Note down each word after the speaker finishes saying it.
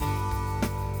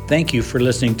Thank you for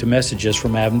listening to messages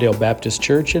from Avondale Baptist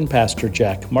Church and Pastor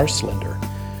Jack Marslender.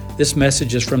 This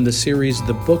message is from the series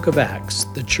The Book of Acts,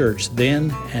 the Church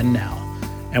Then and Now,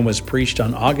 and was preached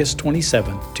on August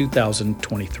 27,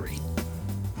 2023.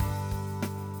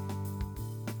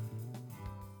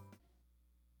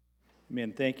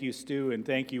 Amen. Thank you, Stu, and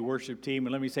thank you, worship team.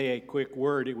 And let me say a quick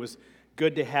word. It was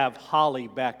good to have Holly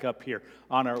back up here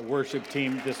on our worship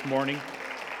team this morning.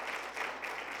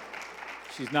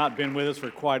 She's not been with us for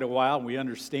quite a while. We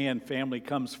understand family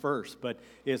comes first, but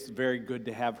it's very good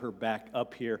to have her back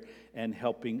up here and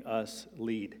helping us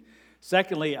lead.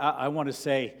 Secondly, I want to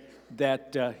say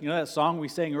that, that song we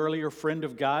sang earlier, Friend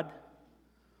of God?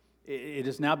 It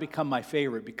has now become my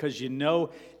favorite because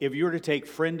if you were to take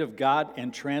friend of God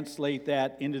and translate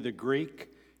that into the Greek,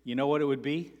 you know what it would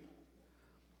be?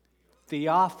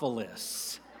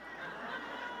 Theophilus.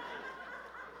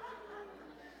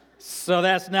 So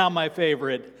that's now my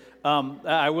favorite.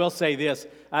 I will say this.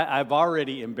 I've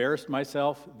already embarrassed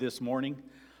myself this morning.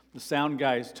 The sound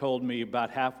guys told me about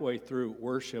halfway through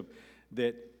worship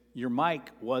that your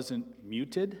mic wasn't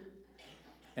muted.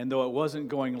 And though it wasn't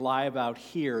going live out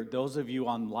here, those of you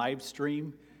on live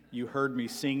stream, you heard me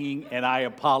singing, and I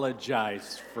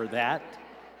apologize for that.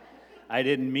 I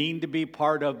didn't mean to be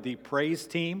part of the praise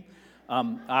team.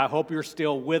 I hope you're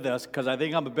still with us, because I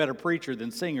think I'm a better preacher than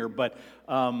singer, but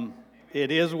it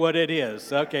is what it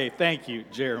is. Okay, thank you,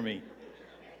 Jeremy.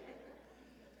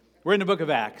 We're in the book of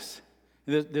Acts.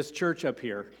 This church up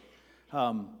here,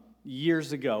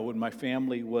 years ago when my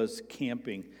family was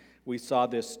camping, we saw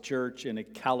this church in a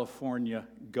California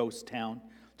ghost town.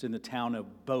 It's in the town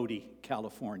of Bodie,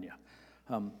 California.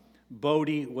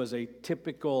 Bodie was a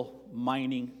typical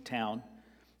mining town.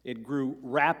 It grew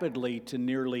rapidly to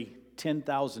nearly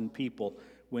 10,000 people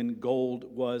when gold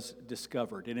was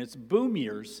discovered. In its boom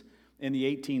years in the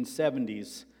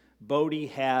 1870s, Bodie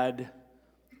had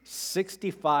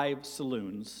 65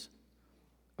 saloons,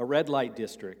 a red light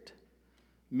district,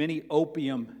 many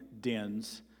opium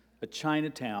dens, a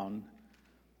Chinatown,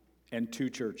 and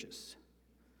 2 churches.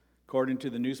 According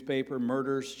to the newspaper,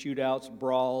 murders, shootouts,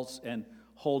 brawls, and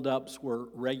holdups were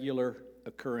regular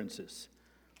occurrences.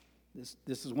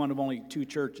 This is one of only 2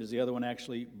 churches. The other one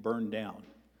actually burned down.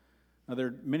 Now, there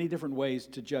are many different ways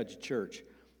to judge a church.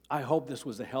 I hope this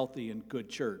was a healthy and good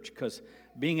church, because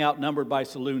being outnumbered by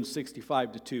saloons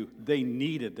 65-2, they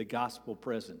needed the gospel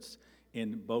presence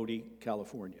in Bodie,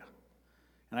 California.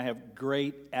 And I have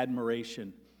great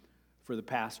admiration for the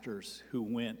pastors who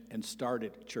went and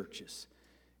started churches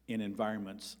in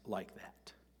environments like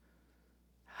that.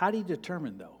 How do you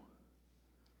determine, though,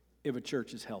 if a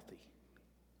church is healthy?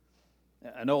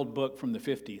 An old book from the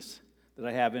 50s that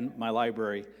I have in my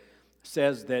library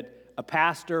says that a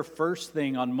pastor, first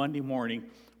thing on Monday morning,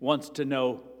 wants to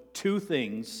know 2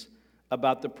 things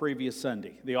about the previous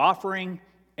Sunday: the offering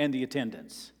and the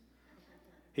attendance.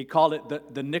 He called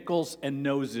it the Nickels and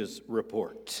Noses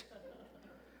report.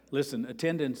 Listen,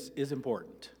 attendance is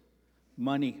important.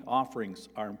 Money offerings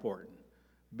are important.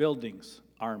 Buildings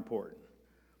are important.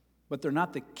 But they're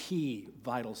not the key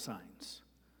vital signs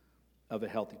of a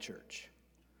healthy church.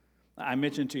 I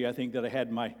mentioned to you, I think, that I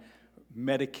had my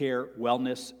Medicare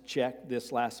wellness check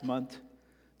this last month.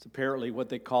 It's apparently what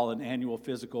they call an annual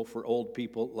physical for old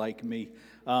people like me.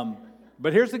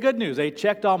 But here's the good news. They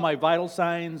checked all my vital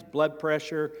signs: blood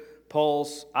pressure,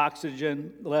 pulse,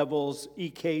 oxygen levels,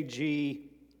 EKG,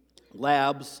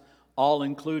 labs, all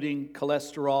including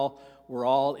cholesterol, were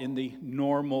all in the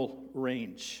normal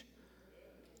range.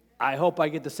 I hope I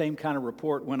get the same kind of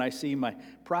report when I see my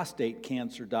prostate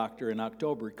cancer doctor in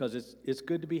October, because it's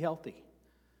good to be healthy.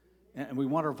 And we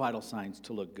want our vital signs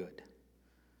to look good.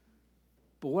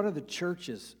 But what are the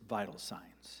church's vital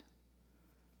signs?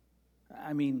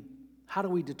 I mean, how do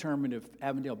we determine if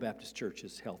Avondale Baptist Church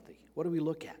is healthy? What do we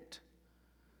look at?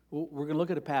 Well, we're going to look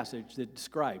at a passage that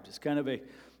describes, it's kind of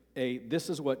this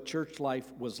is what church life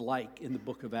was like in the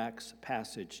book of Acts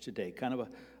passage today, kind of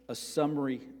a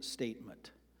summary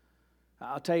statement.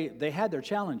 I'll tell you, they had their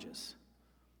challenges.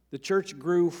 The church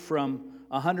grew from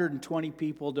 120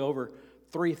 people to over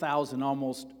 3,000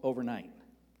 almost overnight.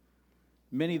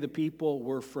 Many of the people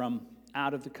were from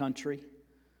out of the country,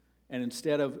 and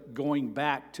instead of going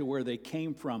back to where they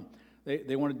came from,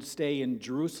 they wanted to stay in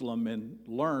Jerusalem and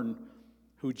learn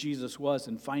who Jesus was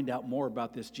and find out more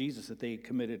about this Jesus that they had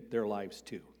committed their lives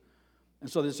to. And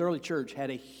so this early church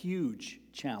had a huge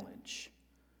challenge,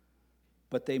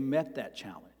 but they met that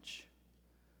challenge,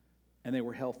 and they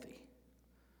were healthy.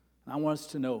 And I want us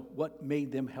to know what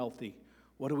made them healthy.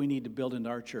 What do we need to build into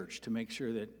our church to make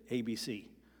sure that ABC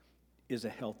is a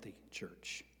healthy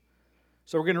church?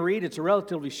 So we're going to read, it's a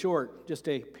relatively short, just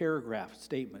a paragraph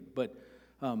statement, but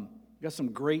got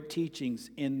some great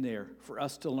teachings in there for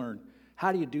us to learn.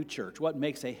 How do you do church? What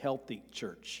makes a healthy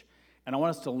church? And I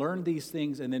want us to learn these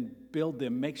things and then build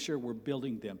them, make sure we're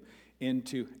building them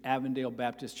into Avondale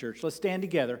Baptist Church. Let's stand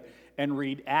together and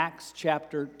read Acts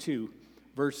chapter 2,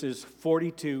 verses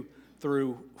 42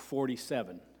 through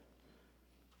 47.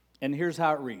 And here's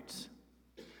how it reads.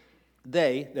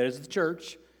 They, that is the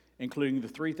church, including the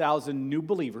 3,000 new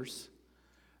believers,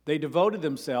 they devoted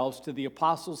themselves to the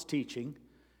apostles' teaching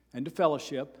and to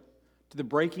fellowship, to the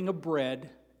breaking of bread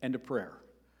and to prayer.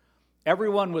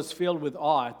 Everyone was filled with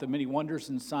awe at the many wonders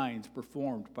and signs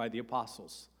performed by the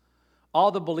apostles.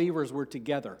 All the believers were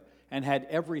together and had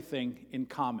everything in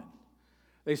common.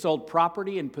 They sold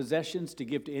property and possessions to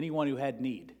give to anyone who had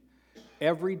need.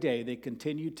 Every day they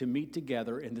continued to meet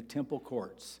together in the temple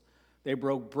courts. They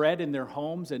broke bread in their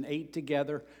homes and ate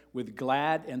together with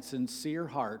glad and sincere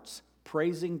hearts,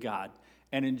 praising God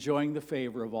and enjoying the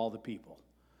favor of all the people.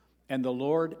 And the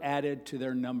Lord added to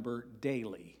their number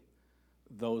daily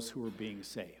those who were being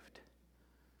saved.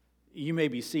 You may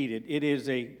be seated. It is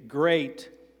a great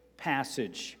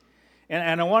passage.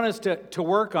 And I want us to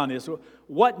work on this.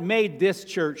 What made this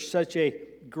church such a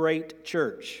great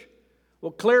church?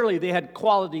 Well, clearly they had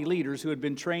quality leaders who had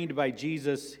been trained by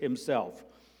Jesus himself.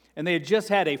 And they had just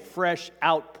had a fresh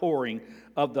outpouring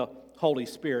of the Holy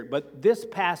Spirit. But this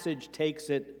passage takes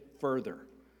it further.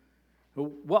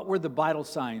 What were the vital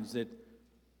signs that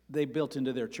they built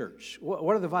into their church?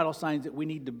 What are the vital signs that we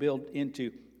need to build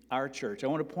into our church? I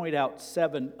want to point out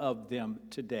 7 of them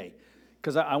today,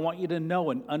 because I want you to know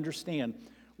and understand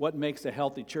what makes a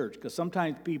healthy church. Because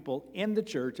sometimes people in the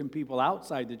church and people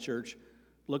outside the church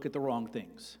look at the wrong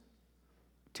things.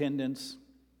 Attendance,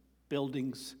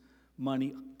 buildings,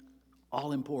 money,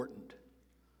 all important.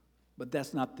 But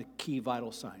that's not the key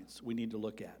vital signs we need to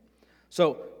look at.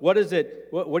 So what is it?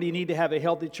 What do you need to have a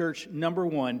healthy church? Number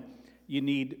 1, you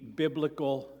need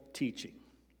biblical teaching.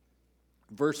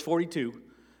 Verse 42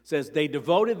 says, they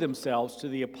devoted themselves to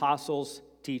the apostles'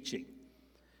 teaching.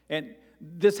 And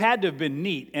this had to have been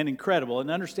neat and incredible, and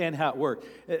understand how it worked.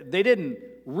 They didn't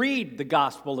read the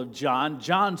Gospel of John.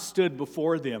 John stood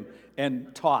before them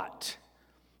and taught.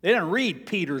 They didn't read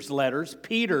Peter's letters.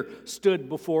 Peter stood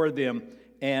before them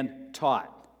and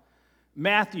taught.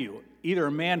 Matthew, either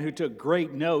a man who took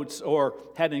great notes or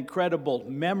had incredible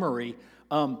memory,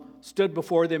 stood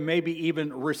before them, maybe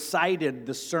even recited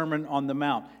the Sermon on the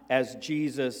Mount as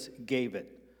Jesus gave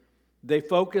it. They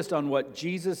focused on what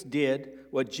Jesus did,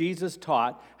 what Jesus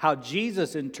taught, how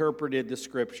Jesus interpreted the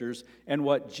Scriptures, and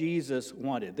what Jesus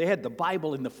wanted. They had the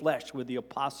Bible in the flesh with the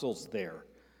apostles there,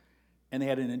 and they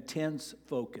had an intense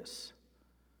focus.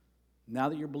 Now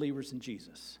that you're believers in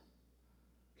Jesus,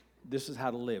 this is how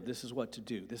to live. This is what to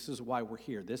do. This is why we're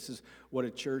here. This is what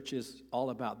a church is all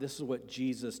about. This is what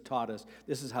Jesus taught us.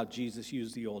 This is how Jesus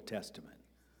used the Old Testament.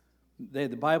 They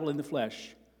had the Bible in the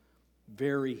flesh,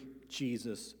 very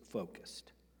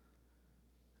Jesus-focused.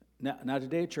 Now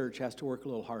today a church has to work a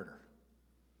little harder,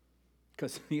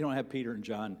 because you don't have Peter and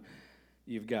John,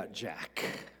 you've got Jack.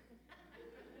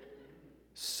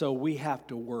 So we have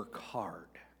to work hard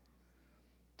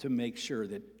to make sure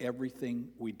that everything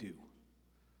we do,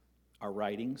 our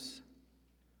writings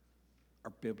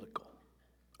are biblical.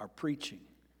 Our preaching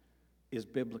is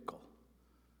biblical.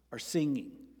 Our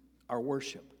singing, our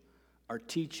worship, our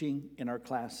teaching in our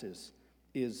classes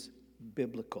is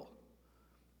biblical.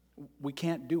 We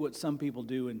can't do what some people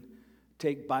do and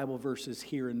take Bible verses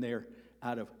here and there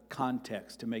out of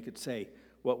context to make it say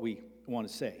what we want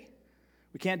to say.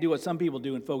 We can't do what some people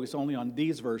do and focus only on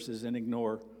these verses and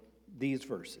ignore these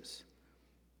verses.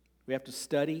 We have to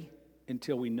study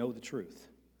until we know the truth.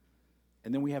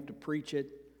 And then we have to preach it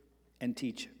and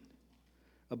teach it.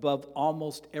 Above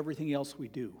almost everything else we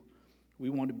do, we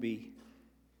want to be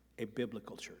a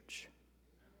biblical church.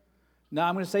 Now,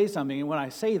 I'm going to say something, and when I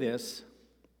say this,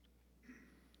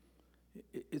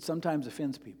 it sometimes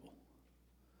offends people.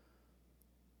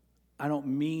 I don't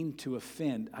mean to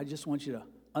offend. I just want you to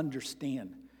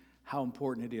understand how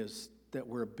important it is that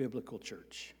we're a biblical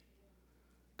church.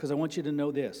 Because I want you to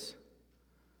know this.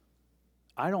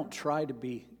 I don't try to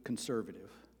be conservative.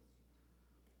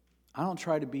 I don't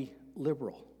try to be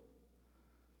liberal.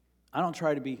 I don't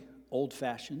try to be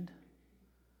old-fashioned.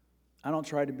 I don't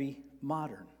try to be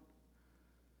modern.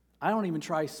 I don't even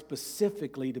try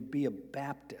specifically to be a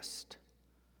Baptist.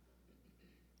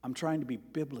 I'm trying to be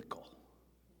biblical.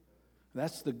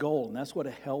 That's the goal, and that's what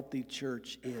a healthy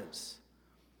church is.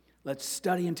 Let's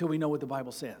study until we know what the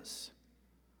Bible says.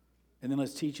 And then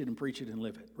let's teach it and preach it and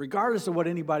live it, regardless of what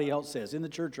anybody else says, in the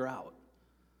church or out.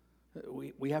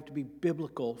 We have to be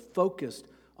biblical, focused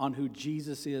on who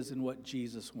Jesus is and what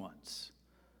Jesus wants.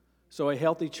 So a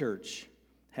healthy church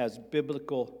has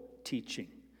biblical teaching.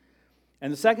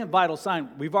 And the second vital sign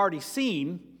we've already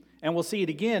seen, and we'll see it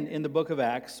again in the book of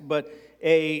Acts, but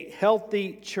a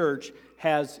healthy church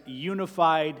has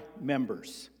unified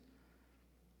members.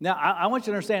 Now, I want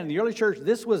you to understand, in the early church,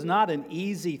 this was not an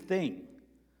easy thing.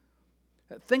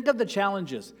 Think of the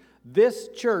challenges. This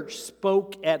church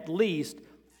spoke at least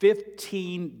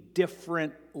 15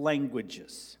 different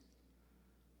languages.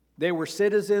 They were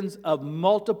citizens of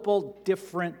multiple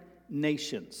different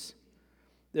nations.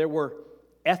 There were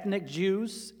ethnic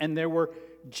Jews and there were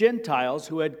Gentiles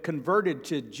who had converted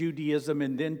to Judaism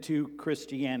and then to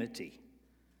Christianity.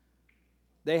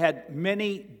 They had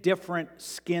many different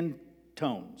skin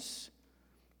tones,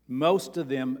 most of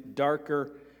them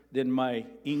darker than my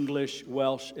English,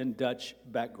 Welsh, and Dutch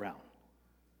background.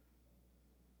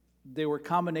 They were a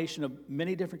combination of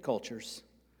many different cultures,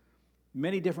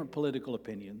 many different political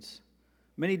opinions,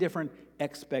 many different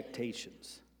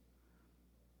expectations.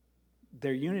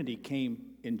 Their unity came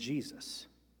in Jesus.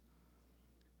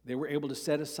 They were able to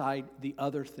set aside the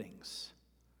other things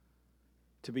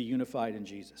to be unified in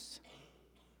Jesus.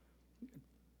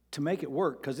 To make it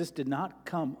work, because this did not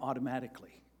come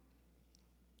automatically.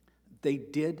 They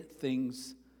did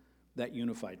things that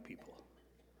unified people.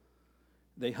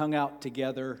 They hung out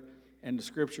together, and the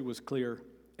scripture was clear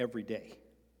every day.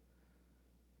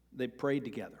 They prayed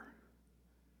together.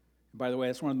 By the way,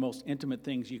 that's one of the most intimate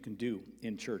things you can do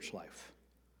in church life.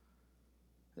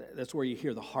 That's where you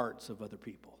hear the hearts of other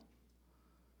people.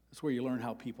 That's where you learn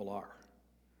how people are.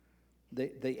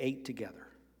 They ate together.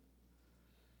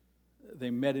 They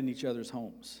met in each other's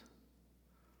homes.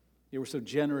 They were so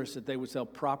generous that they would sell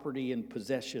property and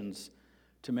possessions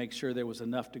to make sure there was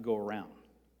enough to go around.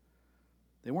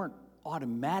 They weren't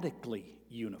automatically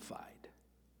unified.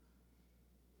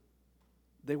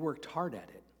 They worked hard at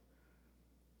it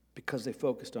because they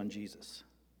focused on Jesus.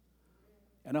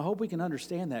 And I hope we can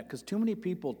understand that, because too many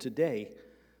people today,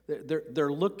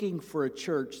 they're looking for a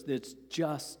church that's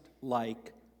just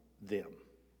like them.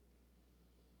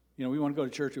 You know, we want to go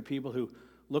to church with people who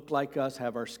look like us,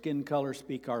 have our skin color,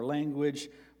 speak our language,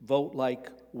 vote like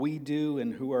we do,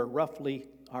 and who are roughly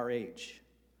our age.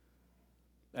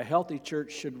 A healthy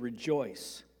church should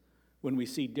rejoice when we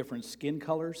see different skin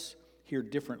colors, hear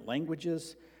different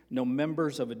languages, know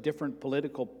members of a different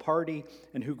political party,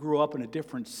 and who grew up in a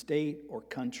different state or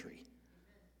country.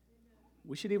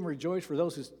 We should even rejoice for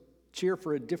those who cheer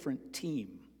for a different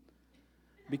team,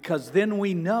 because then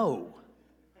we know,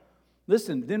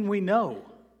 then we know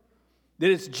that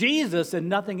it's Jesus and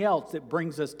nothing else that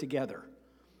brings us together.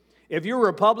 If you're a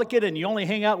Republican and you only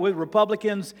hang out with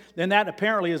Republicans, then that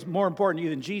apparently is more important to you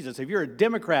than Jesus. If you're a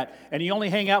Democrat and you only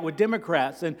hang out with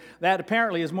Democrats, then that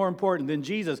apparently is more important than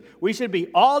Jesus. We should be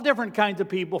all different kinds of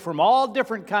people from all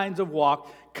different kinds of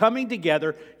walk, coming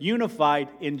together, unified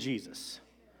in Jesus.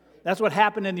 That's what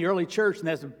happened in the early church, and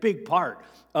that's a big part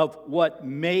of what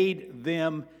made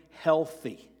them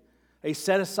healthy. They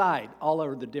set aside all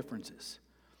of the differences.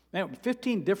 Man,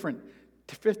 15 different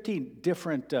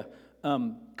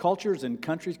cultures and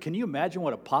countries. Can you imagine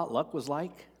what a potluck was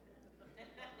like?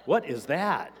 What is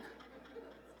that?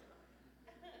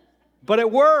 But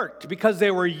it worked because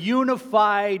they were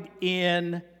unified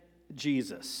in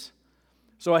Jesus.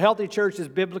 So a healthy church is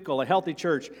biblical. A healthy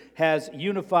church has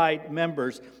unified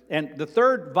members. And the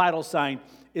third vital sign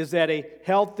is that in a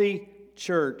healthy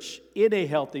church,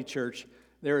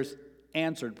 there is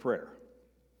answered prayer.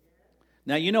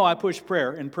 Now, you know I push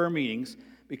prayer in prayer meetings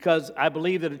because I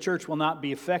believe that a church will not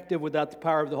be effective without the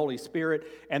power of the Holy Spirit,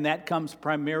 and that comes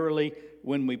primarily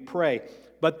when we pray.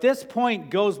 But this point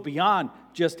goes beyond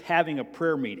just having a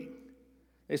prayer meeting.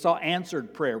 They saw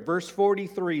answered prayer. Verse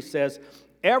 43 says,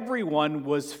 everyone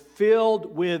was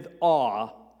filled with awe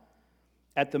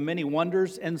at the many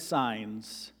wonders and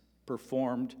signs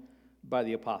performed by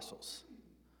the apostles.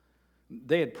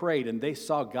 They had prayed and they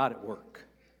saw God at work.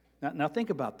 Now think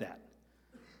about that.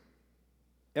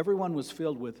 Everyone was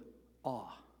filled with awe.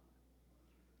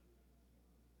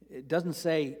 It doesn't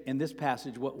say in this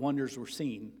passage what wonders were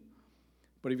seen,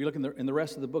 but if you look in the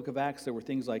rest of the book of Acts, there were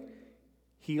things like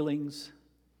healings,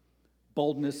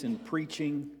 boldness in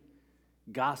preaching,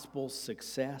 gospel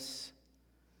success.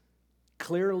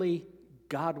 Clearly,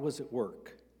 God was at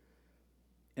work,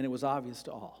 and it was obvious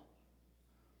to all.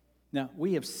 Now,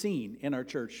 we have seen in our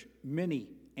church many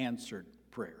answered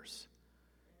prayers.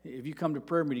 If you come to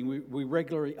prayer meeting, we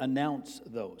regularly announce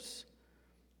those.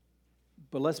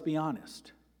 But let's be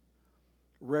honest.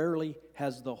 Rarely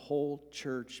has the whole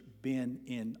church been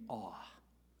in awe.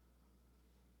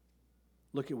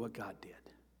 Look at what God did.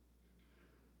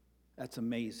 That's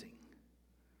amazing.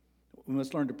 We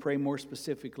must learn to pray more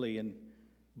specifically and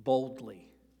boldly,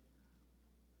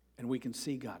 and we can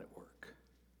see God at work.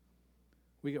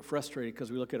 We get frustrated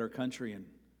because we look at our country and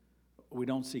we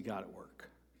don't see God at work.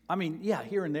 I mean, yeah,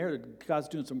 here and there, God's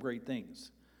doing some great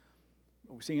things.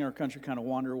 But we're seeing our country kind of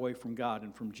wander away from God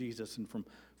and from Jesus and from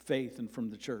faith and from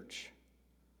the church.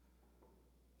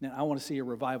 Now, I want to see a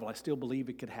revival. I still believe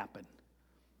it could happen,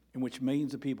 in which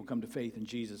millions of people come to faith in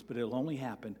Jesus, but it'll only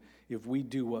happen if we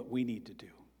do what we need to do.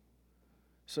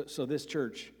 So this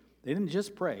church, they didn't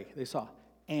just pray. They saw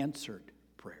answered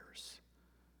prayers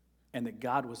and that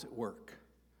God was at work.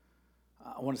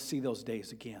 I want to see those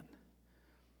days again.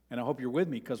 And I hope you're with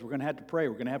me, because we're going to have to pray.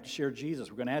 We're going to have to share Jesus.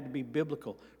 We're going to have to be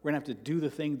biblical. We're going to have to do the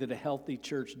thing that a healthy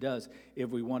church does if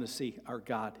we want to see our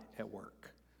God at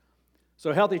work. So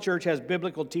a healthy church has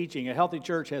biblical teaching. A healthy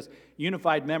church has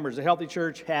unified members. A healthy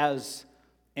church has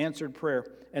answered prayer.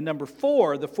 And number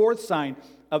 4, the fourth sign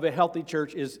of a healthy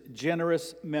church is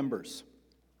generous members.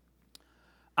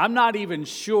 I'm not even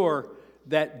sure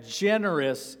that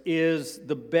generous is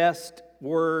the best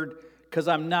word, because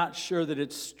I'm not sure that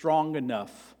it's strong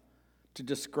enough to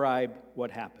describe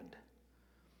what happened.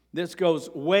 This goes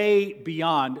way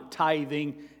beyond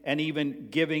tithing and even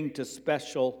giving to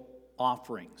special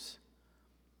offerings.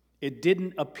 It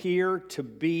didn't appear to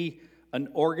be an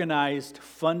organized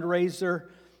fundraiser.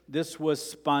 This was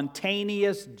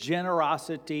spontaneous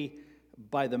generosity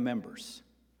by the members.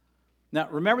 Now,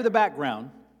 remember the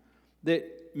background,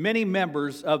 that many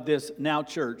members of this now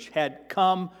church had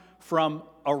come from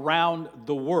around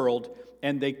the world,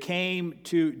 and they came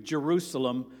to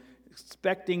Jerusalem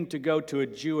expecting to go to a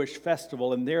Jewish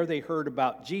festival, and there they heard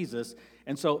about Jesus,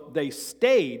 and so they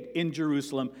stayed in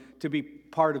Jerusalem to be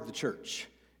part of the church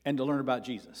and to learn about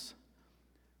Jesus.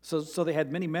 So they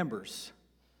had many members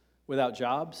without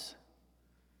jobs,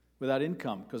 without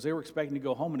income, because they were expecting to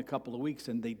go home in a couple of weeks,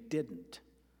 and they didn't.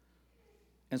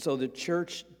 And so the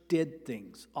church did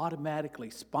things automatically,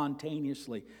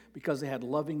 spontaneously, because they had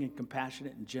loving and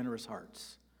compassionate and generous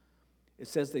hearts. It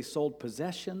says they sold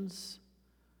possessions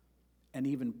and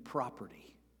even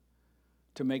property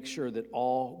to make sure that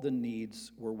all the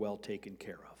needs were well taken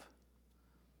care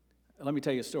of. Let me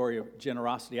tell you a story of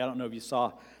generosity. I don't know if you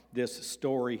saw this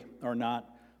story or not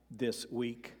this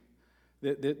week.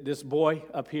 This boy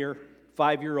up here,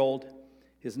 5-year-old,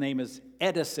 his name is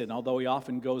Edison, although he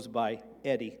often goes by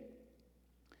Eddie.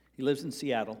 He lives in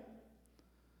Seattle.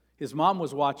 His mom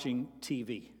was watching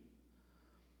TV,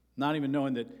 not even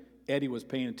knowing that Eddie was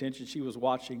paying attention. She was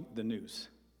watching the news.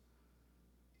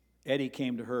 Eddie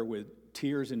came to her with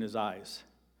tears in his eyes.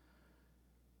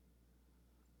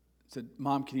 Said,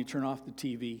 "Mom, can you turn off the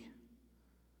TV?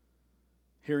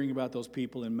 Hearing about those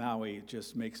people in Maui, it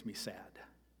just makes me sad."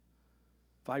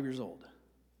 5 years old.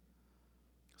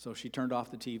 So she turned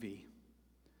off the TV,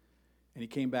 and he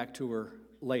came back to her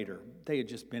later. They had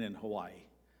just been in Hawaii.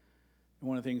 And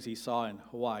one of the things he saw in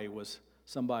Hawaii was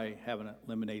somebody having a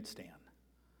lemonade stand.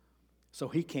 So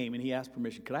he came and he asked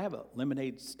permission, "Could I have a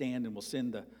lemonade stand, and we'll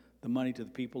send the money to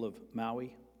the people of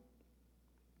Maui?"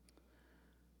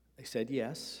 They said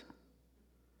yes.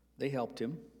 They helped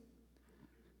him.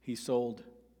 He sold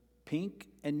pink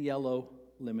and yellow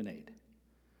lemonade.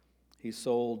 He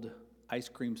sold ice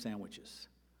cream sandwiches.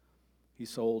 He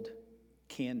sold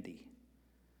candy.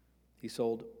 He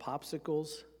sold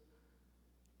popsicles,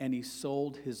 and he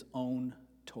sold his own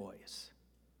toys.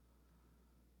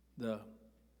 The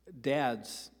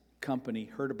dad's company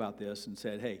heard about this and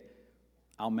said, "Hey,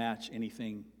 I'll match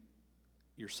anything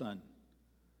your son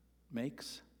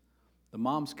makes." The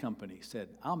mom's company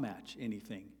said, "I'll match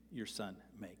anything your son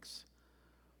makes."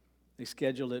 They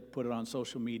scheduled it, put it on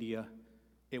social media.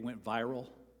 It went viral.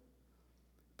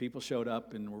 People showed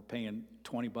up and were paying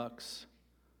 $20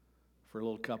 for a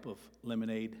little cup of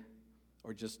lemonade,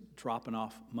 or just dropping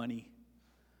off money.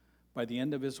 By the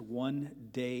end of his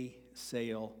one-day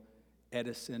sale,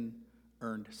 Edison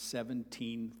earned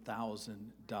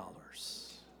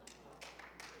 $17,000.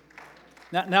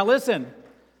 Now listen,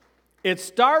 it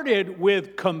started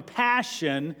with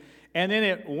compassion, and then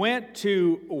it went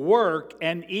to work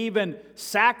and even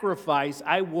sacrifice.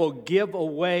 I will give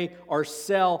away or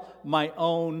sell my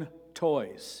own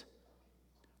toys.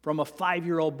 From a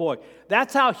 5-year-old boy.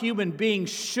 That's how human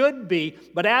beings should be,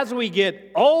 but as we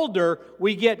get older,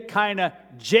 we get kind of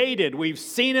jaded. We've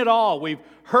seen it all. We've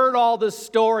heard all the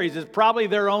stories. It's probably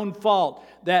their own fault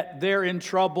that they're in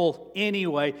trouble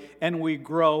anyway, and we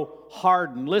grow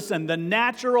hardened. Listen, the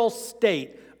natural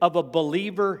state of a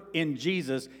believer in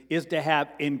Jesus is to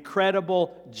have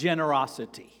incredible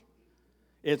generosity.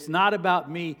 It's not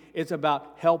about me, it's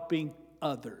about helping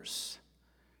others.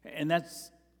 And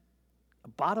that's a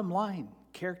bottom line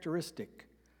characteristic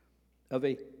of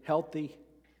a healthy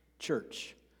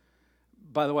church.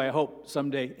 By the way, I hope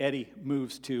someday Eddie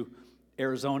moves to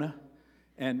Arizona,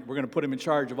 and we're going to put him in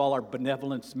charge of all our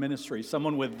benevolence ministry.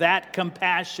 Someone with that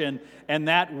compassion and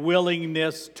that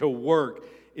willingness to work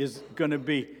is going to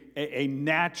be a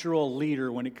natural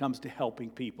leader when it comes to helping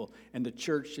people. And the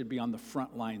church should be on the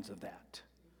front lines of that,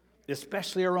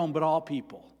 especially our own, but all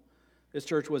people. This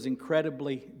church was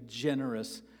incredibly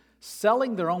generous,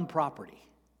 selling their own property.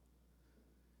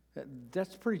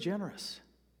 That's pretty generous.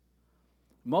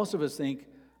 Most of us think,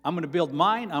 I'm going to build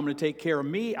mine, I'm going to take care of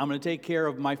me, I'm going to take care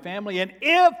of my family, and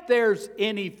if there's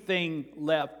anything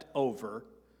left over,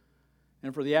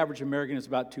 and for the average American it's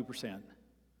about 2%,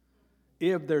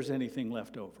 if there's anything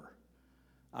left over,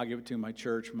 I'll give it to my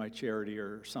church, my charity,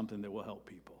 or something that will help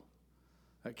people.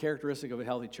 A characteristic of a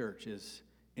healthy church is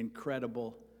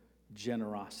incredible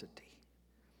generosity.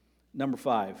 Number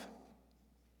 5,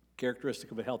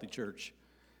 characteristic of a healthy church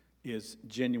is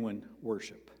genuine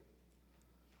worship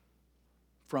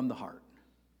from the heart.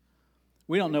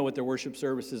 We don't know what their worship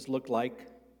services look like.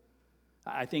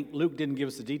 I think Luke didn't give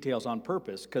us the details on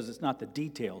purpose because it's not the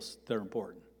details that are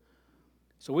important.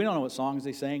 So we don't know what songs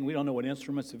they sang. We don't know what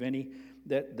instruments, if any,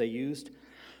 that they used.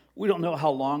 We don't know how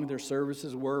long their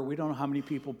services were. We don't know how many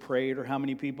people prayed or how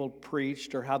many people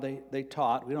preached or how they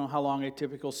taught. We don't know how long a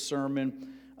typical sermon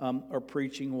or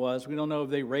preaching was. We don't know if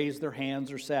they raised their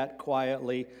hands or sat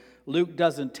quietly. Luke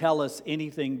doesn't tell us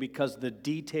anything because the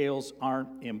details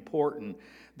aren't important.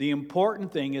 The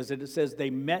important thing is that it says they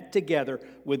met together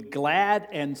with glad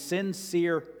and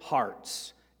sincere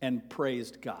hearts and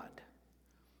praised God.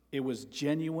 It was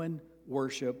genuine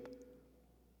worship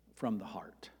from the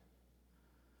heart.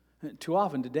 Too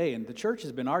often today, and the church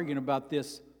has been arguing about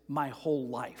this my whole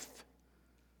life,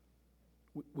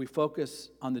 we focus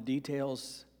on the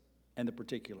details and the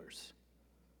particulars.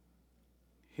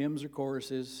 Hymns or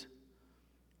choruses,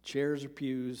 chairs or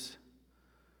pews,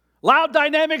 loud,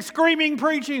 dynamic, screaming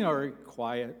preaching, or a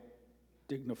quiet,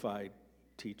 dignified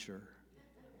teacher.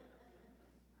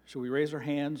 Should we raise our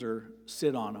hands or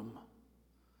sit on them?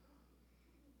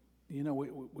 You know,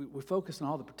 we focus on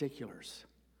all the particulars.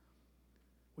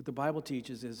 What the Bible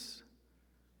teaches is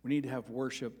we need to have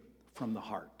worship from the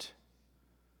heart.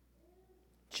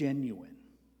 Genuine.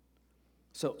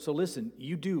 So listen,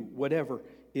 you do whatever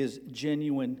is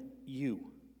genuine you.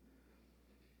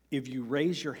 If you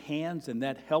raise your hands and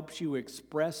that helps you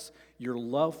express your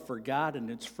love for God and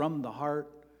it's from the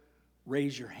heart,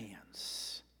 raise your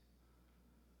hands.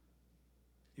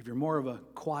 If you're more of a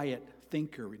quiet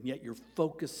thinker and yet you're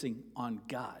focusing on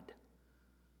God,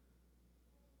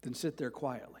 then sit there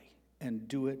quietly and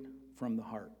do it from the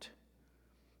heart.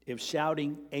 If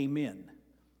shouting amen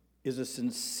is a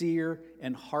sincere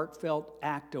and heartfelt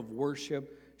act of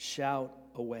worship, shout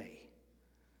away.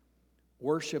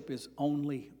 Worship is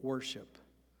only worship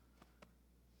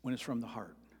when it's from the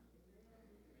heart.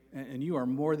 And you are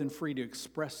more than free to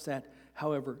express that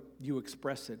however you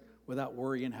express it without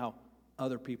worrying how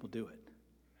other people do it.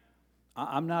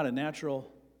 I'm not a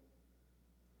natural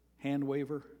hand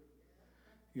waver.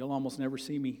 You'll almost never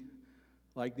see me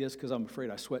like this because I'm afraid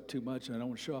I sweat too much and I don't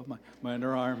want to show off my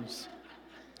underarms.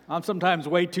 I'm sometimes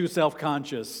way too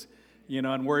self-conscious,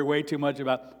 and worry way too much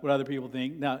about what other people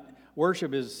think. Now,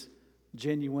 worship is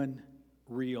genuine,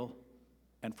 real,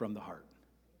 and from the heart.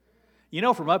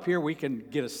 From up here we can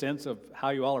get a sense of how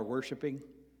you all are worshiping.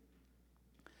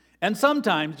 And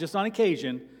sometimes, just on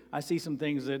occasion, I see some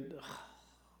things that,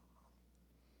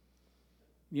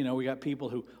 we got people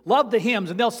who love the hymns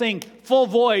and they'll sing full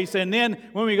voice, and then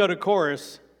when we go to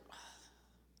chorus,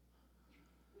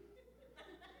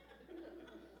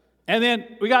 and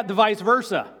then we got the vice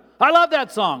versa. I love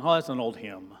that song. Oh, that's an old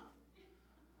hymn.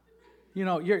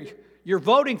 You're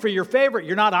voting for your favorite.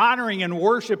 You're not honoring and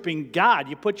worshiping God.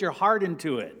 You put your heart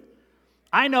into it.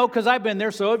 I know because I've been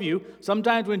there, so have you.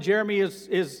 Sometimes when Jeremy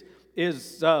is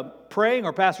praying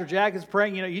or Pastor Jack is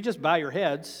praying, you just bow your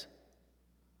heads.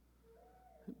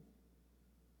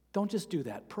 Don't just do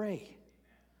that. Pray.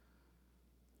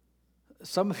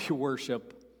 Some of you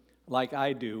worship like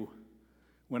I do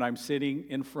when I'm sitting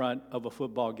in front of a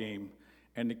football game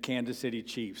and the Kansas City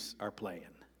Chiefs are playing.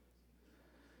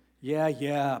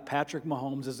 Yeah, Patrick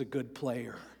Mahomes is a good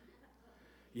player.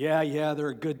 Yeah, they're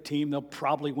a good team. They'll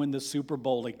probably win the Super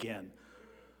Bowl again.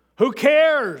 Who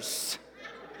cares?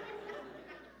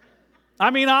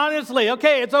 Honestly,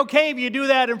 okay, it's okay if you do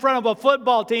that in front of a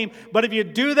football team, but if you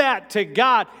do that to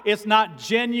God, it's not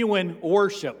genuine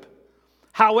worship.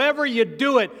 However you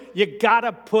do it, you got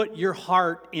to put your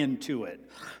heart into it.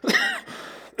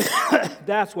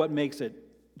 that's what makes it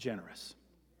generous.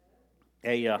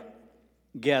 A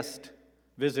guest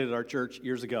visited our church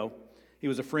years ago. He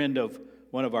was a friend of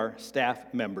one of our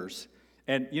staff members.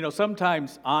 And,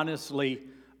 sometimes, honestly,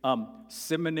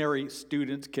 seminary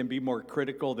students can be more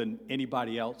critical than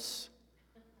anybody else.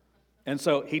 And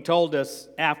so he told us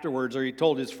afterwards, or he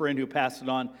told his friend who passed it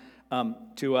on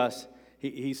to us,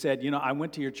 he said, I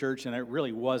went to your church and I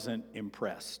really wasn't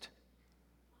impressed.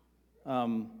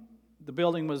 The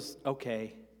building was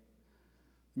okay.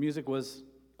 The music was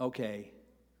okay.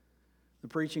 The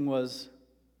preaching was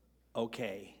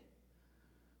okay.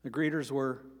 The greeters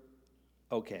were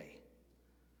okay.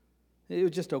 It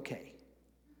was just okay.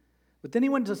 But then he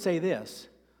went to say this,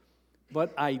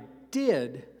 but I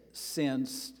did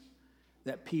sense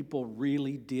that people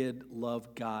really did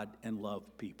love God and love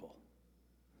people.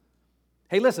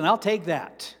 Hey, listen, I'll take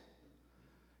that.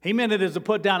 He meant it as a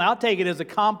put down. I'll take it as a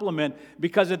compliment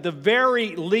because at the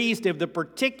very least, if the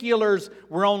particulars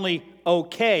were only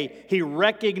okay, he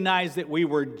recognized that we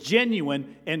were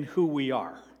genuine in who we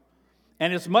are.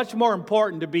 And it's much more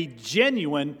important to be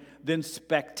genuine than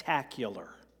spectacular.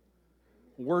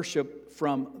 Worship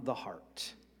from the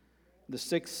heart. The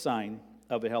sixth sign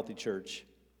of a healthy church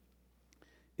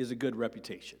is a good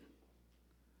reputation.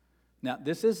 Now,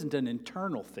 this isn't an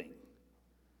internal thing.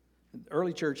 The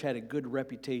early church had a good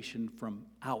reputation from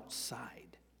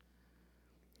outside.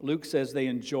 Luke says they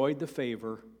enjoyed the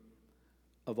favor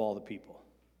of all the people.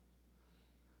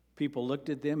 People looked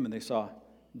at them and they saw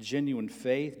genuine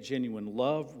faith, genuine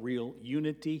love, real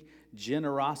unity,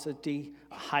 generosity,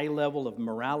 a high level of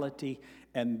morality,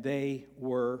 and they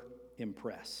were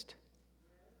impressed.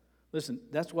 Listen,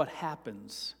 that's what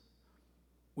happens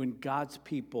when God's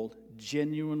people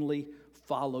genuinely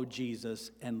follow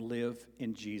Jesus and live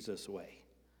in Jesus' way.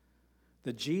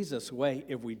 The Jesus way,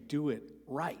 if we do it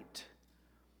right,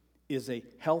 is a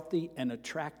healthy and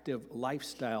attractive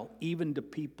lifestyle even to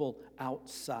people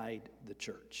outside the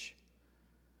church.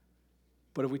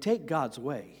 But if we take God's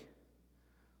way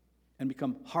and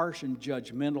become harsh and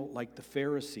judgmental like the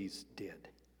Pharisees did,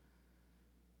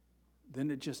 then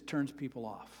it just turns people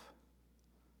off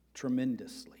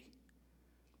tremendously.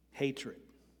 Hatred,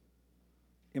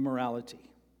 immorality,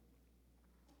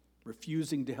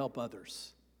 refusing to help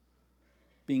others,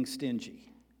 being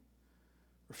stingy,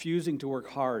 refusing to work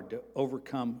hard to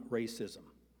overcome racism,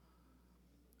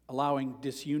 allowing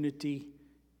disunity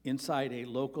inside a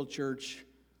local church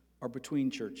or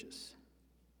between churches,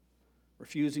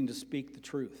 refusing to speak the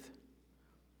truth,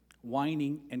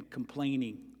 whining and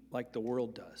complaining like the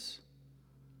world does,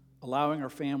 allowing our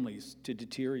families to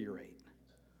deteriorate,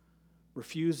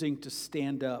 refusing to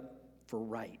stand up for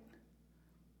right,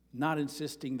 not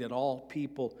insisting that all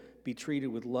people be treated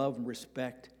with love and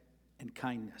respect and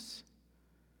kindness.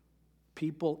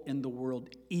 People in the world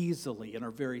easily and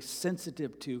are very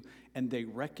sensitive to, and they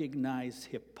recognize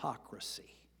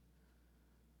hypocrisy.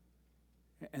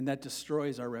 And that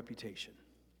destroys our reputation.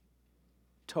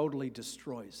 Totally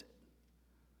destroys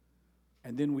it.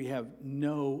 And then we have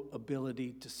no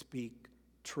ability to speak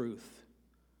truth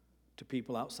to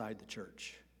people outside the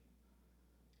church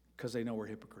because they know we're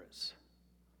hypocrites.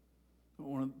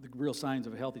 One of the real signs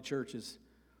of a healthy church is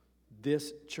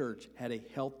this church had a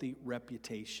healthy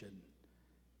reputation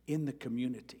in the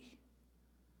community,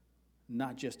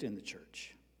 not just in the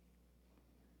church.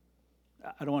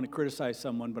 I don't want to criticize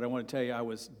someone, but I want to tell you I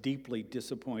was deeply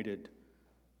disappointed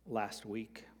last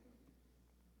week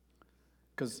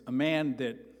because a man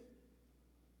that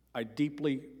I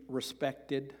deeply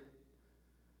respected,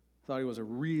 thought he was a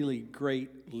really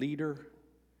great leader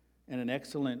and an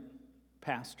excellent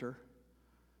pastor.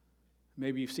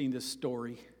 Maybe you've seen this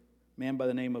story. A man by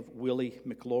the name of Willie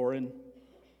McLaurin.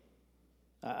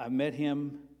 I met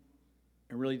him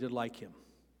and really did like him.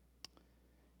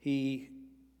 He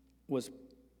was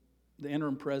the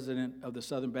interim president of the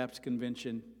Southern Baptist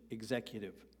Convention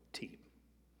executive team.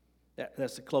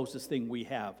 That's the closest thing we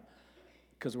have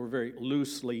because we're very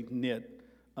loosely knit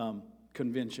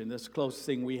convention. That's the closest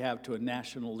thing we have to a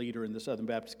national leader in the Southern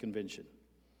Baptist Convention.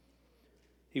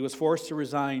 He was forced to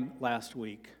resign last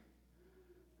week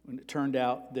when it turned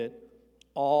out that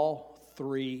all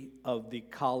three of the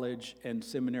college and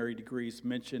seminary degrees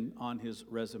mentioned on his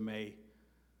resume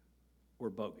were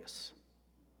bogus.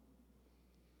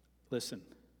 Listen,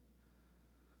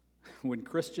 when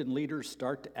Christian leaders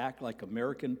start to act like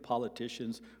American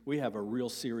politicians, we have a real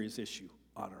serious issue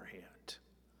on our hand.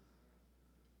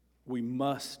 We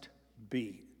must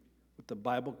be what the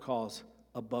Bible calls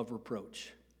above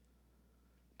reproach.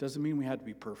 Doesn't mean we have to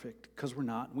be perfect, because we're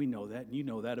not. We know that, and you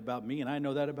know that about me, and I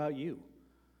know that about you.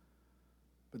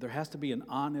 But there has to be an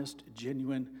honest,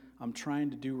 genuine, I'm trying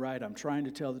to do right. I'm trying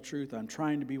to tell the truth. I'm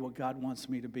trying to be what God wants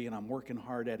me to be, and I'm working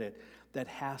hard at it. That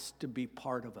has to be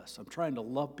part of us. I'm trying to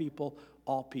love people,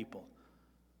 all people.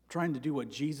 I'm trying to do what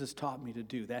Jesus taught me to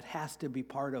do. That has to be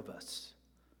part of us.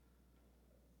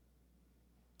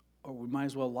 Or we might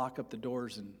as well lock up the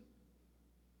doors and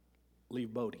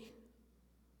leave Bodie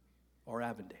or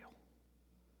Avondale.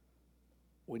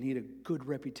 We need a good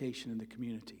reputation in the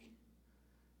community.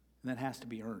 And that has to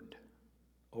be earned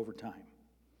over time.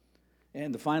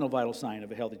 And the final vital sign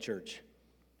of a healthy church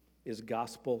is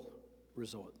gospel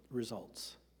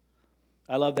results.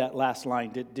 I love that last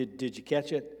line. Did you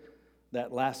catch it?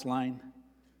 That last line.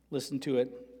 Listen to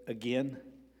it again.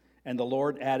 And the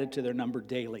Lord added to their number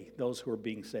daily those who are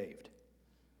being saved.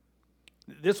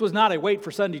 This was not a wait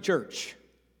for Sunday church.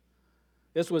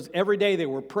 This was every day they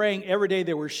were praying, every day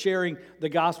they were sharing the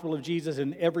gospel of Jesus,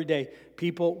 and every day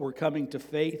people were coming to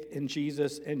faith in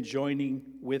Jesus and joining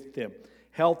with them.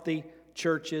 Healthy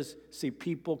churches see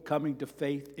people coming to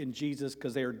faith in Jesus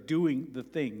because they are doing the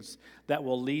things that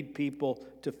will lead people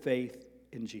to faith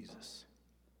in Jesus.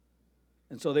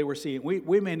 And so they were seeing,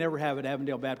 we may never have at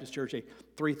Avondale Baptist Church a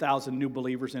 3,000 new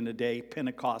believers in a day,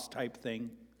 Pentecost type thing.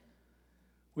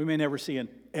 We may never see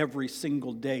every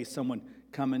single day someone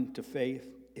coming to faith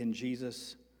in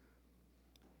Jesus.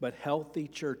 But healthy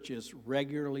churches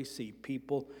regularly see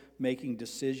people making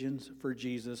decisions for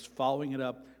Jesus, following it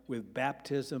up with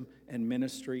baptism and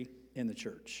ministry in the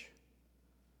church.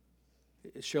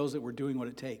 It shows that we're doing what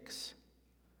it takes.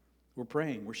 We're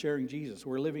praying, we're sharing Jesus,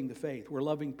 we're living the faith, we're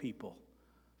loving people.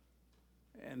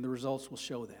 And the results will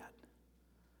show that.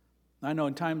 I know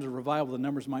in times of revival, the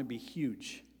numbers might be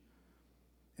huge.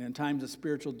 And in times of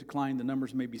spiritual decline, the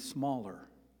numbers may be smaller.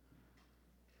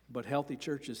 But healthy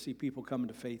churches see people coming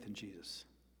to faith in Jesus.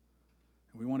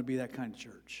 And we want to be that kind of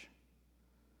church.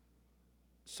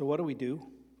 So what do we do?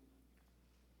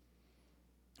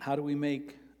 How do we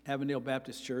make Avondale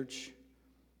Baptist Church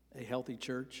a healthy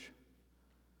church?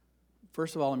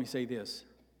 First of all, let me say this.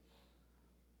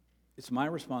 It's my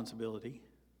responsibility.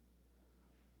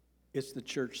 It's the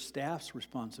church staff's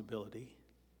responsibility.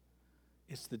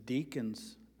 It's the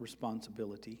deacon's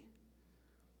responsibility.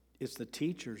 It's the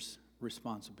teacher's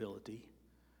responsibility.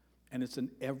 And it's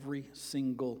an every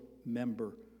single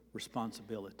member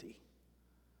responsibility.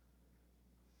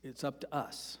 It's up to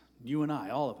us, you and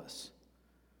I, all of us,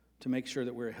 to make sure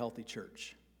that we're a healthy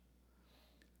church.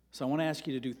 So I want to ask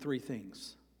you to do 3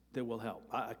 things that will help.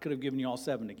 I could have given you all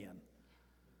 7 again.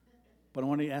 But I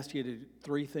want to ask you to do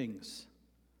 3 things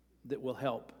that will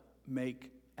help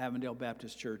make Avondale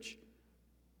Baptist Church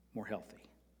more healthy.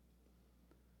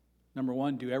 Number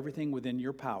 1, do everything within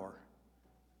your power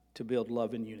to build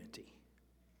love and unity.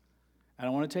 And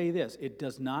I want to tell you this, it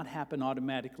does not happen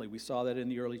automatically. We saw that in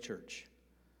the early church.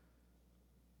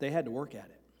 They had to work at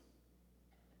it.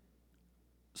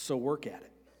 So work at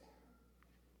it.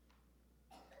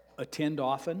 Attend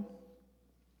often,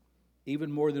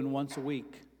 even more than once a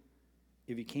week,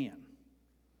 if you can.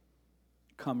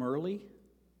 Come early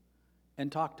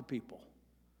and talk to people.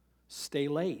 Stay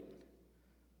late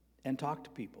and talk to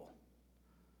people.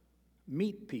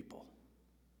 Meet people.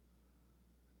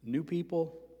 New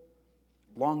people,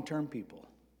 long-term people.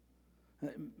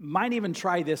 Might even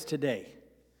try this today.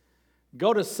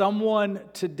 Go to someone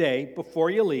today before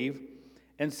you leave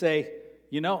and say,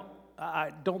 you know,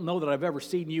 I don't know that I've ever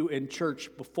seen you in church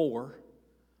before.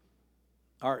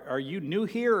 Are you new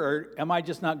here, or am I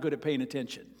just not good at paying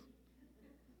attention?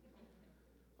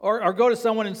 Or go to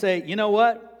someone and say, you know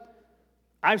what?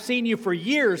 I've seen you for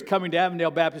years coming to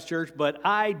Avondale Baptist Church, but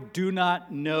I do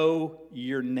not know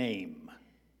your name.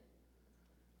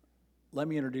 Let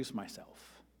me introduce myself.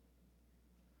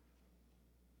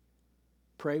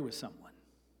 Pray with someone.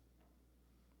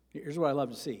 Here's what I love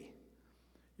to see.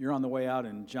 You're on the way out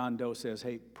and John Doe says,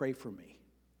 hey, pray for me.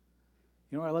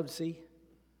 You know what I love to see?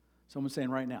 Someone saying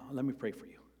right now, let me pray for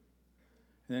you.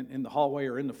 And then in the hallway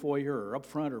or in the foyer or up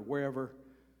front or wherever,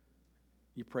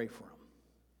 you pray for them.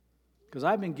 Because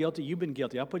I've been guilty, you've been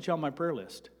guilty. I'll put you on my prayer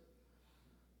list.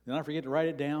 Then I forget to write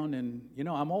it down, and you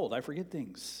know, I'm old. I forget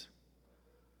things.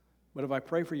 But if I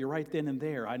pray for you right then and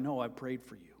there, I know I prayed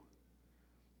for you.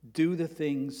 Do the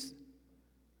things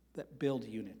that build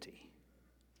unity.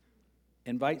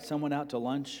 Invite someone out to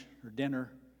lunch or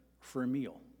dinner for a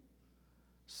meal.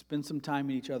 Spend some time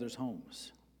in each other's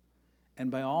homes.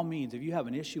 And by all means, if you have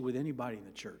an issue with anybody in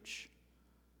the church,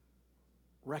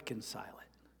 reconcile it.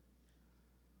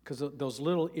 Because those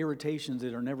little irritations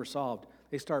that are never solved,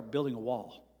 they start building a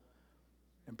wall.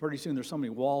 And pretty soon there's so many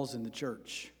walls in the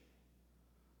church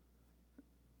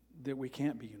that we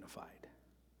can't be unified.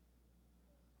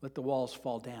 Let the walls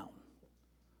fall down.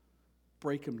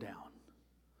 break them down.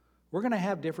 We're going to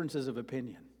have differences of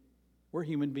opinion. We're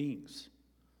human beings.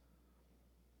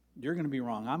 You're going to be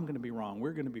wrong. I'm going to be wrong.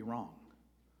 We're going to be wrong.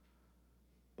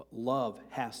 But love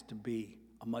has to be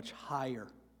a much higher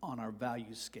on our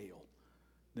value scale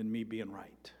than me being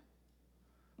right.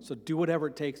 So do whatever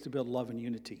it takes to build love and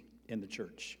unity in the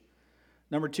church.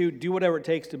 Number 2, do whatever it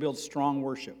takes to build strong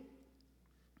worship.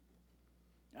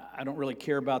 I don't really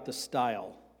care about the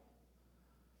style.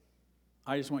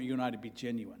 I just want you and I to be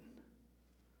genuine.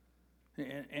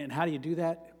 And how do you do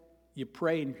that? You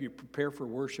pray and you prepare for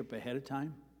worship ahead of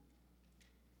time.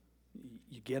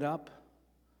 You get up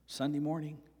Sunday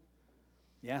morning.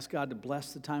 You ask God to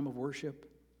bless the time of worship.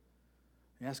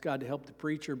 You ask God to help the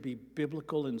preacher be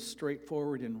biblical and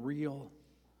straightforward and real.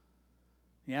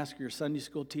 You ask your Sunday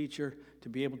school teacher to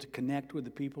be able to connect with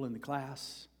the people in the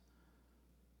class.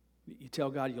 You tell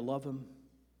God you love Him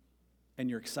and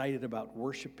you're excited about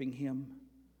worshiping Him.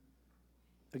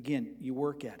 Again, you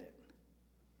work at it.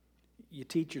 You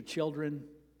teach your children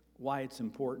why it's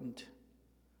important.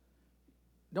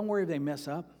 Don't worry if they mess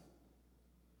up.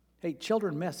 Hey,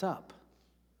 children mess up.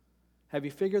 Have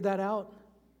you figured that out?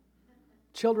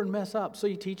 Children mess up, so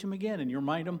you teach them again and you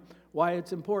remind them why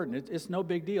it's important. It's no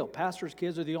big deal. Pastors'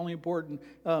 kids are the only important,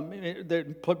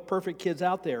 perfect kids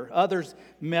out there. Others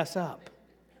mess up.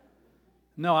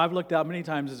 No, I've looked out many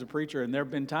times as a preacher, and there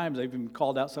have been times I've even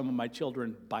called out some of my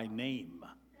children by name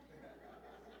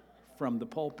from the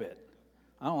pulpit.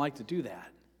 I don't like to do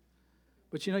that.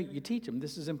 But you teach them,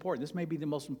 this is important. This may be the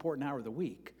most important hour of the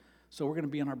week. So we're going to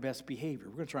be on our best behavior.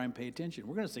 We're going to try and pay attention.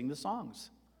 We're going to sing the songs.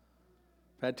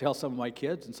 I've had to tell some of my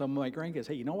kids and some of my grandkids,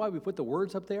 hey, you know why we put the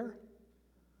words up there?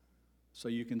 So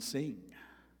you can sing.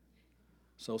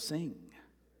 So sing.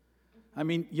 I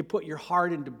mean, you put your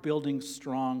heart into building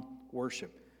strong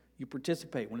worship. You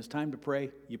participate. When it's time to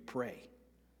pray, you pray.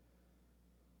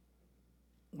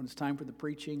 When it's time for the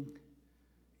preaching,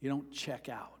 you don't check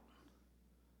out.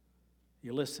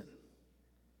 You listen.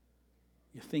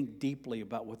 You think deeply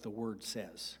about what the Word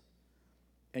says.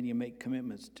 And you make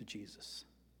commitments to Jesus.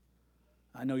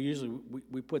 I know usually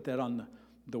we put that on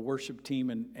the worship team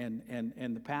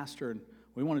and the pastor, and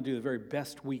we want to do the very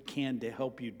best we can to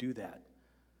help you do that.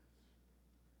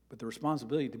 But the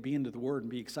responsibility to be into the Word and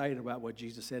be excited about what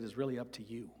Jesus said is really up to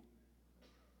you.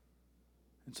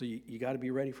 And so you got to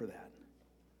be ready for that.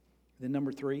 Then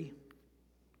number 3,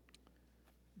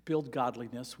 build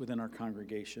godliness within our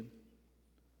congregation.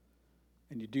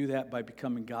 And you do that by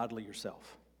becoming godly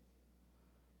yourself.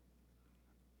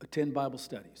 Attend Bible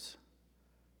studies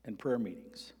and prayer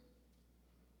meetings.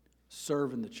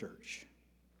 Serve in the church.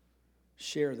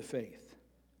 Share the faith.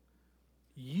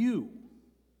 You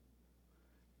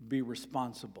be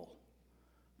responsible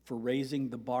for raising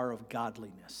the bar of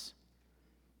godliness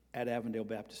at Avondale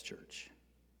Baptist Church.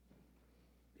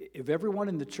 If everyone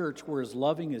in the church were as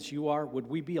loving as you are, would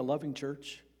we be a loving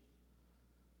church?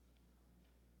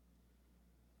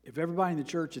 If everybody in the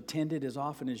church attended as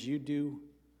often as you do,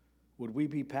 would we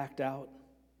be packed out?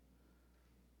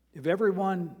 If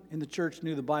everyone in the church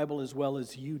knew the Bible as well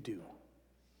as you do,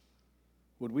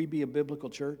 would we be a biblical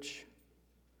church?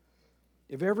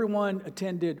 If everyone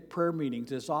attended prayer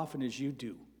meetings as often as you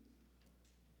do,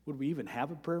 would we even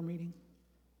have a prayer meeting?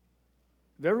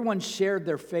 If everyone shared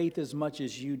their faith as much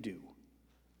as you do,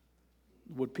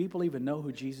 would people even know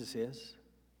who Jesus is?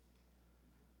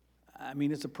 I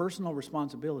mean, it's a personal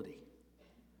responsibility.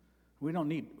 We don't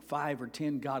need 5 or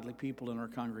 10 godly people in our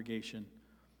congregation.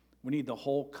 We need the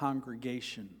whole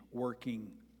congregation working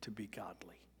to be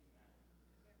godly.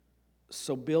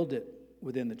 So build it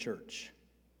within the church.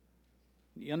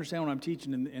 You understand what I'm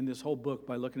teaching in this whole book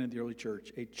by looking at the early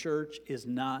church? A church is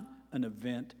not an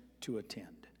event to attend.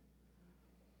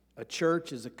 A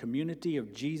church is a community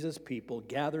of Jesus people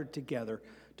gathered together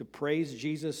to praise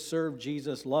Jesus, serve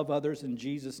Jesus, love others in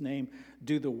Jesus' name,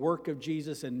 do the work of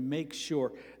Jesus, and make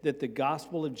sure that the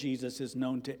gospel of Jesus is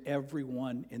known to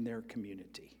everyone in their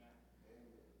community.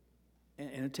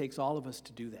 And it takes all of us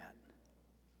to do that.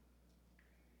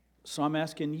 So I'm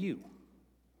asking you,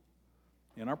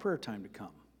 in our prayer time to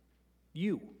come,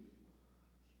 you,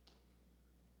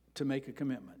 to make a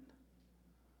commitment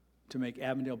to make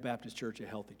Avondale Baptist Church a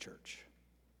healthy church.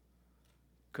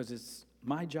 Because it's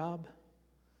my job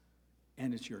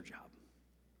and it's your job.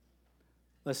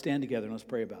 Let's stand together and let's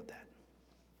pray about that.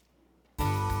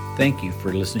 Thank you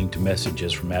for listening to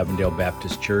messages from Avondale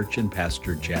Baptist Church and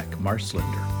Pastor Jack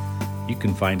Marslender. You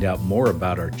can find out more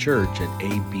about our church at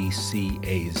abcaz.net,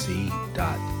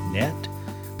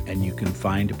 and you can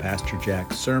find Pastor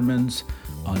Jack's sermons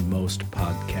on most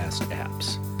podcast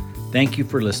apps. Thank you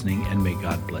for listening, and may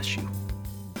God bless you.